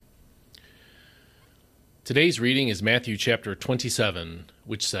Today's reading is Matthew chapter 27,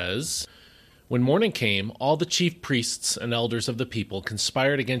 which says, "When morning came, all the chief priests and elders of the people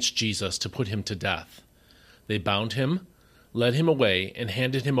conspired against Jesus to put him to death. They bound him, led him away, and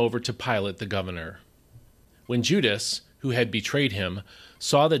handed him over to Pilate the governor. When Judas, who had betrayed him,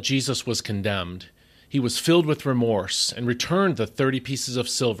 saw that Jesus was condemned, he was filled with remorse and returned the 30 pieces of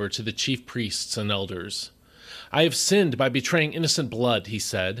silver to the chief priests and elders. 'I have sinned by betraying innocent blood,' he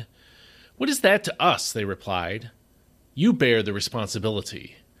said. 'What is that to us?' they replied. 'You bear the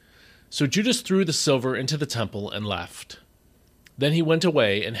responsibility.' So Judas threw the silver into the temple and left. Then he went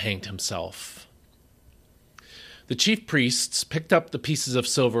away and hanged himself. The chief priests picked up the pieces of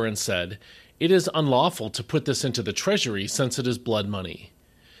silver and said, 'It is unlawful to put this into the treasury since it is blood money.'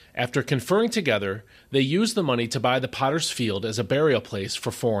 After conferring together, they used the money to buy the potter's field as a burial place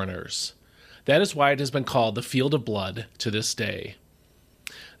for foreigners. That is why it has been called the Field of Blood to this day.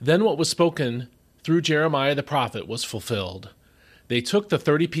 Then what was spoken through Jeremiah the prophet was fulfilled. They took the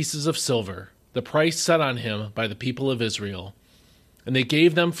 30 pieces of silver, the price set on him by the people of Israel, and they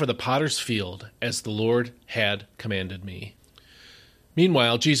gave them for the potter's field, as the Lord had commanded me."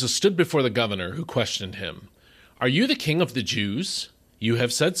 Meanwhile, Jesus stood before the governor, who questioned him. "Are you the king of the Jews?" "You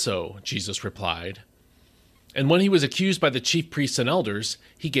have said so," Jesus replied. And when he was accused by the chief priests and elders,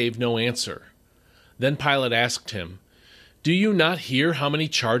 he gave no answer. Then Pilate asked him, "Do you not hear how many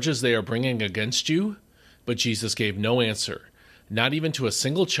charges they are bringing against you?" But Jesus gave no answer, not even to a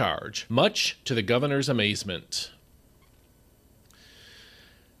single charge, much to the governor's amazement.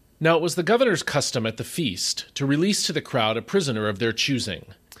 Now it was the governor's custom at the feast to release to the crowd a prisoner of their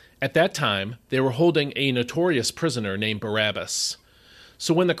choosing. At that time, they were holding a notorious prisoner named Barabbas.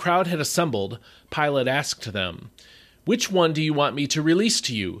 So when the crowd had assembled, Pilate asked them, "Which one do you want me to release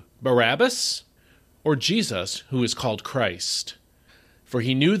to you, Barabbas or Jesus, who is called Christ?" For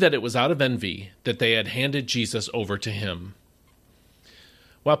he knew that it was out of envy that they had handed Jesus over to him.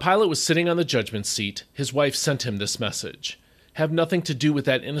 While Pilate was sitting on the judgment seat, his wife sent him this message: "Have nothing to do with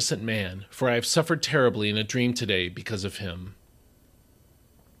that innocent man, for I have suffered terribly in a dream today because of him."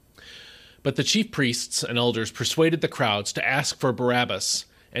 But the chief priests and elders persuaded the crowds to ask for Barabbas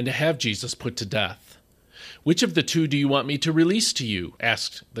and to have Jesus put to death. "Which of the two do you want me to release to you?"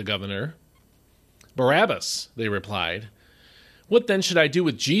 asked the governor. "Barabbas," they replied. "What then should I do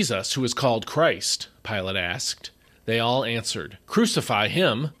with Jesus, who is called Christ?" Pilate asked. They all answered, "Crucify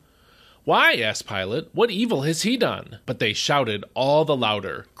him." "Why?" asked Pilate. "What evil has he done?" But they shouted all the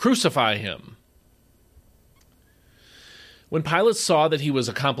louder, "Crucify him." When Pilate saw that he was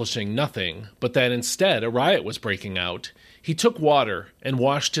accomplishing nothing, but that instead a riot was breaking out, he took water and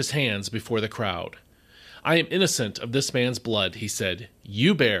washed his hands before the crowd. "I am innocent of this man's blood," he said.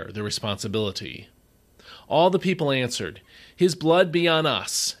 "You bear the responsibility." All the people answered, "His blood be on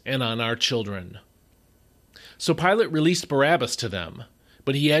us and on our children." So Pilate released Barabbas to them,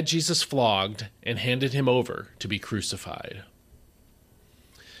 but he had Jesus flogged and handed him over to be crucified.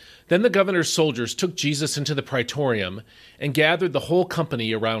 Then the governor's soldiers took Jesus into the praetorium and gathered the whole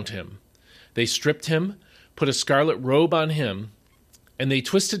company around him. They stripped him, put a scarlet robe on him, and they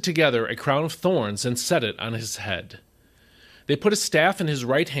twisted together a crown of thorns and set it on his head. They put a staff in his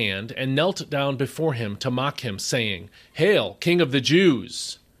right hand and knelt down before him to mock him, saying, "Hail, King of the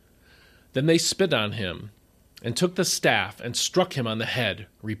Jews!" Then they spit on him and took the staff and struck him on the head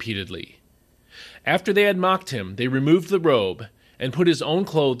repeatedly. After they had mocked him, they removed the robe and put his own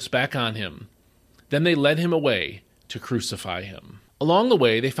clothes back on him. Then they led him away to crucify him. Along the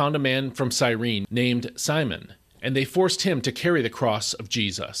way they found a man from Cyrene named Simon, and they forced him to carry the cross of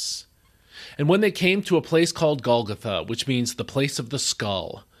Jesus. And when they came to a place called Golgotha, which means the place of the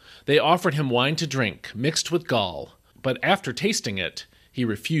skull, they offered him wine to drink, mixed with gall, but after tasting it, he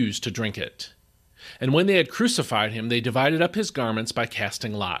refused to drink it. And when they had crucified him, they divided up his garments by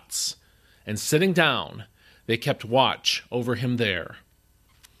casting lots. And sitting down, they kept watch over him there.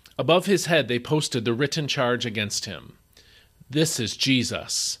 Above his head they posted the written charge against him: "This is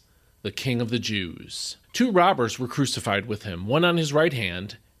Jesus, the King of the Jews." 2 robbers were crucified with him, one on his right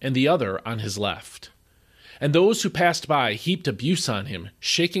hand and the other on his left. And those who passed by heaped abuse on him,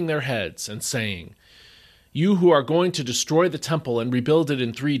 shaking their heads and saying, "You who are going to destroy the temple and rebuild it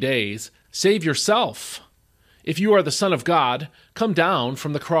in 3 days, save yourself. If you are the Son of God, come down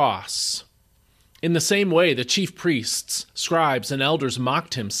from the cross." In the same way, the chief priests, scribes, and elders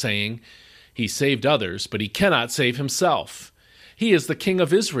mocked him, saying, "He saved others, but he cannot save himself. He is the King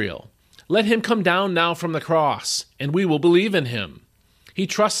of Israel. Let him come down now from the cross, and we will believe in him. He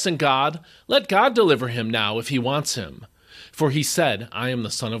trusts in God. Let God deliver him now if he wants him. For he said, 'I am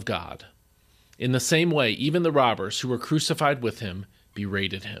the Son of God.'" In the same way, even the robbers who were crucified with him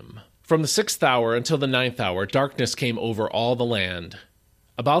berated him. From the 6th hour until the 9th hour, darkness came over all the land.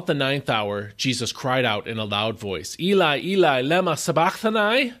 About the 9th hour, Jesus cried out in a loud voice, Eli, Eli, lema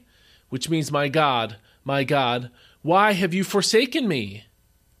sabachthani? Which means, my God, why have you forsaken me?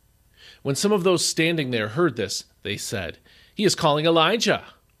 When some of those standing there heard this, they said, He is calling Elijah.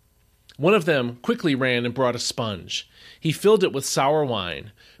 One of them quickly ran and brought a sponge. He filled it with sour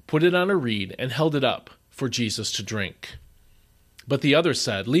wine, put it on a reed, and held it up for Jesus to drink. But the other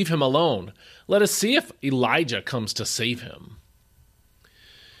said, Leave him alone. Let us see if Elijah comes to save him.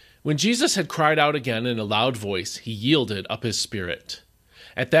 When Jesus had cried out again in a loud voice, he yielded up his spirit.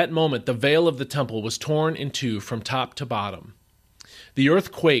 At that moment, the veil of the temple was torn in two from top to bottom. The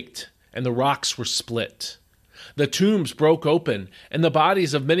earth quaked, and the rocks were split. The tombs broke open, and the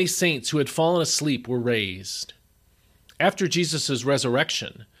bodies of many saints who had fallen asleep were raised. After Jesus'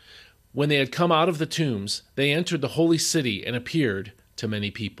 resurrection, when they had come out of the tombs, they entered the holy city and appeared to many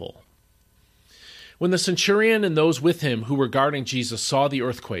people. When the centurion and those with him who were guarding Jesus saw the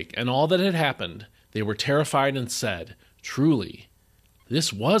earthquake and all that had happened, they were terrified and said, Truly,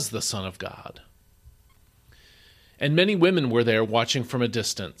 this was the Son of God. And many women were there watching from a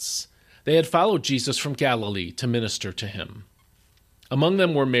distance. They had followed Jesus from Galilee to minister to him. Among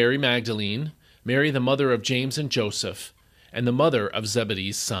them were Mary Magdalene, Mary the mother of James and Joseph, and the mother of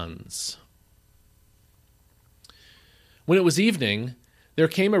Zebedee's sons. When it was evening, there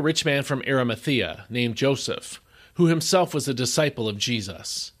came a rich man from Arimathea named Joseph, who himself was a disciple of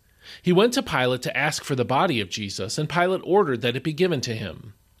Jesus. He went to Pilate to ask for the body of Jesus, and Pilate ordered that it be given to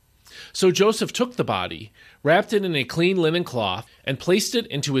him. So Joseph took the body, wrapped it in a clean linen cloth, and placed it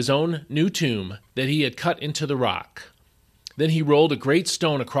into his own new tomb that he had cut into the rock. Then he rolled a great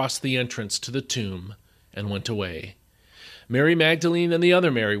stone across the entrance to the tomb and went away. Mary Magdalene and the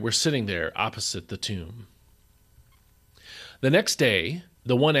other Mary were sitting there opposite the tomb. The next day,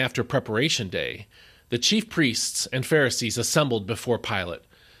 the one after Preparation Day, the chief priests and Pharisees assembled before Pilate.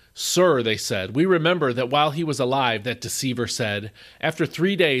 Sir, they said, we remember that while he was alive, that deceiver said, After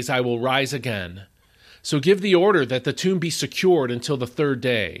 3 days I will rise again. So give the order that the tomb be secured until the 3rd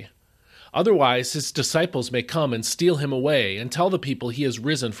day. Otherwise his disciples may come and steal him away and tell the people he has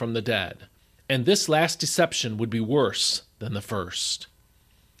risen from the dead. And this last deception would be worse than the first.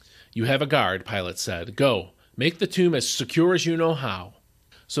 You have a guard, Pilate said. Go, make the tomb as secure as you know how.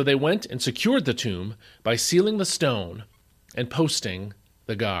 So they went and secured the tomb by sealing the stone and posting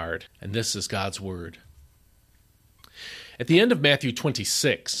the guard. And this is God's word. At the end of Matthew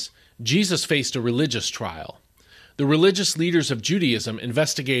 26, Jesus faced a religious trial. The religious leaders of Judaism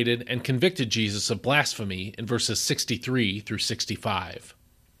investigated and convicted Jesus of blasphemy in verses 63 through 65.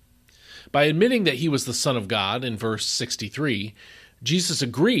 By admitting that he was the Son of God in verse 63, Jesus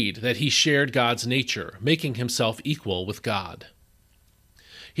agreed that he shared God's nature, making himself equal with God.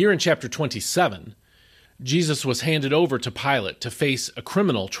 Here in chapter 27, Jesus was handed over to Pilate to face a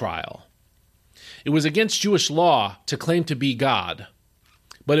criminal trial. It was against Jewish law to claim to be God,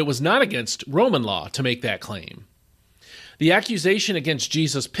 but it was not against Roman law to make that claim. The accusation against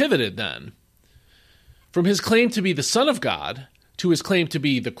Jesus pivoted then from his claim to be the Son of God to his claim to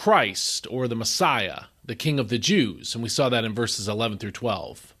be the Christ or the Messiah, the King of the Jews, and we saw that in verses 11 through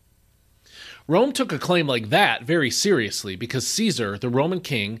 12. Rome took a claim like that very seriously because Caesar, the Roman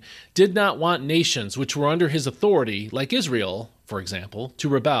king, did not want nations which were under his authority, like Israel, for example, to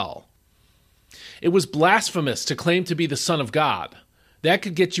rebel. It was blasphemous to claim to be the Son of God. That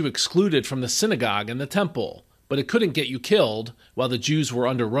could get you excluded from the synagogue and the temple, but it couldn't get you killed while the Jews were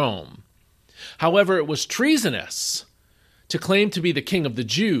under Rome. However, it was treasonous to claim to be the King of the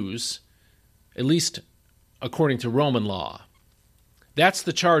Jews, at least according to Roman law. That's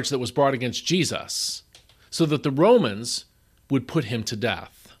the charge that was brought against Jesus, so that the Romans would put him to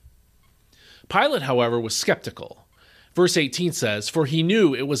death. Pilate, however, was skeptical. Verse 18 says, For he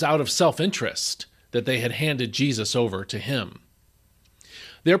knew it was out of self-interest that they had handed Jesus over to him.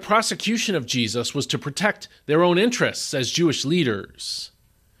 Their prosecution of Jesus was to protect their own interests as Jewish leaders.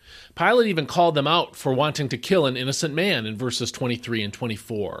 Pilate even called them out for wanting to kill an innocent man in verses 23 and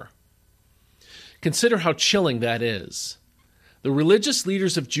 24. Consider how chilling that is. The religious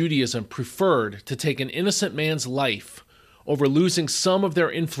leaders of Judaism preferred to take an innocent man's life over losing some of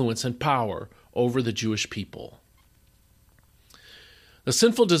their influence and power over the Jewish people. The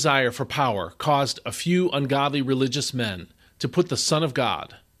sinful desire for power caused a few ungodly religious men to put the Son of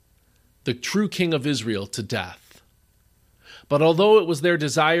God, the true King of Israel, to death. But although it was their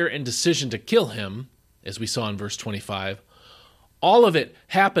desire and decision to kill him, as we saw in verse 25, all of it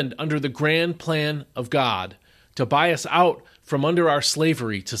happened under the grand plan of God to buy us out from under our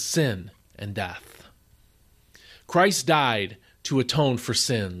slavery to sin and death. Christ died to atone for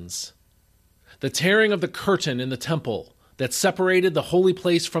sins. The tearing of the curtain in the temple that separated the holy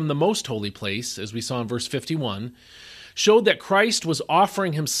place from the most holy place, as we saw in verse 51, showed that Christ was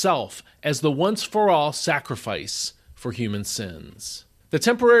offering himself as the once-for-all sacrifice for human sins. The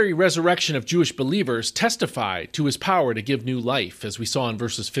temporary resurrection of Jewish believers testified to his power to give new life, as we saw in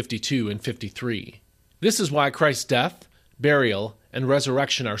verses 52 and 53. This is why Christ's death, burial, and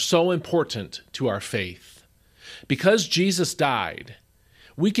resurrection are so important to our faith. Because Jesus died,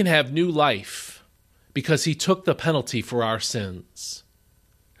 we can have new life because he took the penalty for our sins.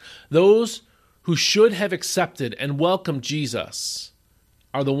 Those who should have accepted and welcomed Jesus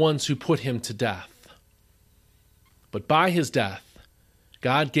are the ones who put him to death. But by his death,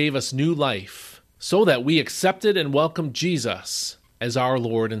 God gave us new life so that we accepted and welcomed Jesus as our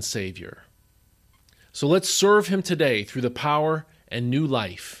Lord and Savior. So let's serve him today through the power and new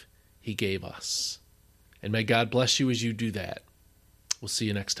life he gave us. And may God bless you as you do that. We'll see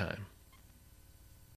you next time.